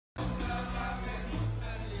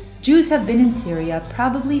Jews have been in Syria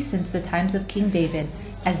probably since the times of King David,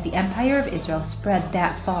 as the Empire of Israel spread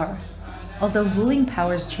that far. Although ruling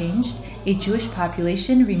powers changed, a Jewish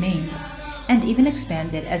population remained, and even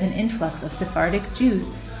expanded as an influx of Sephardic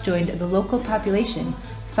Jews joined the local population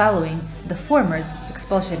following the former's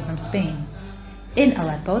expulsion from Spain. In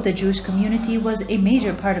Aleppo, the Jewish community was a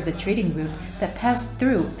major part of the trading route that passed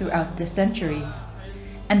throughout the centuries.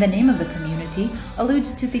 And the name of the community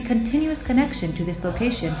alludes to the continuous connection to this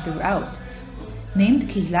location throughout. Named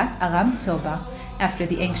Kihlat Aram Tzoba, after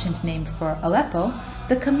the ancient name for Aleppo,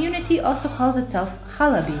 the community also calls itself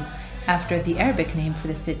Halabi, after the Arabic name for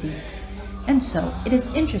the city. And so, it is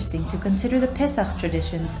interesting to consider the Pesach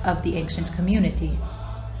traditions of the ancient community.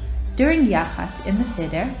 During Yachat in the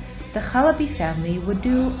Seder, the Halabi family would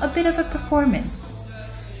do a bit of a performance.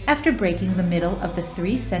 After breaking the middle of the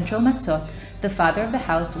 3 central matzot, the father of the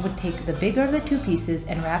house would take the bigger of the 2 pieces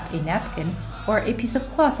and wrap a napkin or a piece of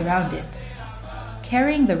cloth around it.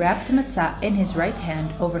 Carrying the wrapped matzah in his right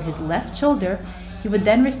hand over his left shoulder, he would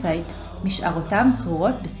then recite Mish'arotam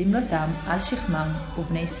tzurot b'simlotam al shichmam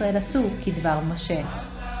uvnei Yisrael asu kidvar Moshe.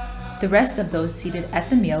 The rest of those seated at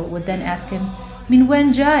the meal would then ask him, Min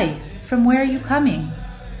wen jai? From where are you coming?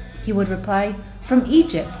 He would reply, from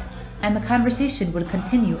Egypt, and the conversation would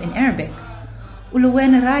continue in Arabic.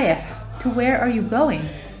 Uluwen rayeh? To where are you going?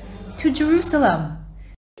 To Jerusalem.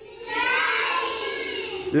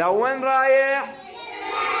 Lawen rayeh?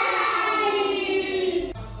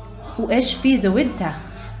 U'esh fi zawidtach?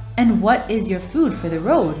 And what is your food for the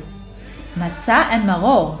road? Matzah and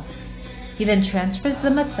maror. He then transfers the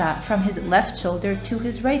matzah from his left shoulder to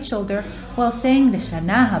his right shoulder while saying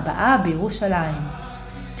L'shana haba'a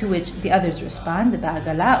b'Yerushalayim, to which the others respond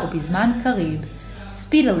Ba'agala u'bizman karib,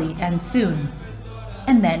 speedily and soon.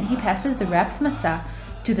 And then he passes the wrapped matzah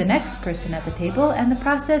to the next person at the table, and the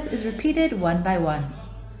process is repeated one by one.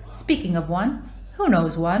 Speaking of one, who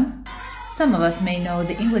knows one? Some of us may know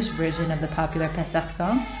the English version of the popular Pesach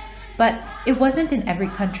song, but it wasn't in every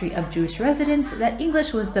country of Jewish residence that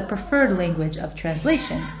English was the preferred language of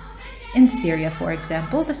translation. In Syria, for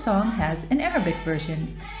example, the song has an Arabic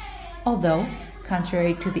version. Although,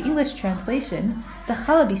 contrary to the English translation, the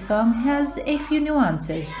Halabi song has a few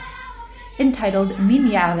nuances. Entitled Min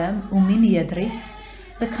Ya'lam Umin Yadri,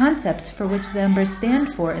 the concept for which the numbers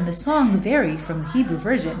stand for in the song vary from the Hebrew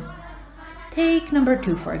version. Take number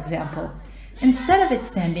 2, for example. Instead of it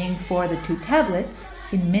standing for the 2 tablets,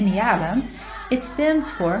 in Min Ya'lam, it stands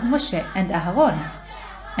for Moshe and Aharon.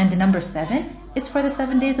 And number 7 is for the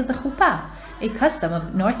 7 days of the Chuppah, a custom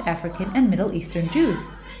of North African and Middle Eastern Jews.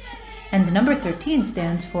 And number 13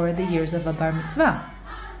 stands for the years of a bar mitzvah.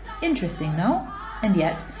 Interesting, no? And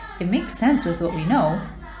yet, it makes sense with what we know.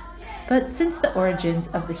 But since the origins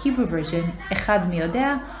of the Hebrew version, Echad mi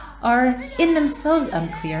yodea, are in themselves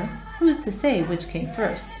unclear, who's to say which came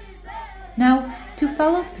first? Now, to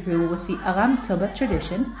follow through with the Aram Tzoba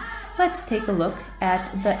tradition, let's take a look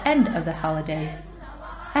at the end of the holiday.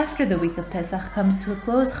 After the week of Pesach comes to a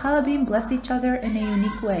close, Halabim bless each other in a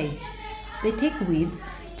unique way. They take weeds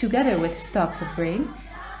together with stalks of grain.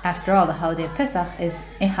 After all, the holiday of Pesach is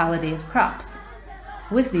a holiday of crops.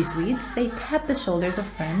 With these weeds, they tap the shoulders of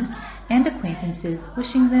friends and acquaintances,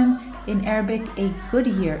 wishing them, in Arabic, a good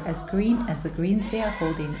year as green as the greens they are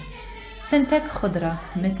holding. Sentek Khodra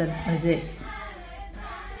Mithal Aziz.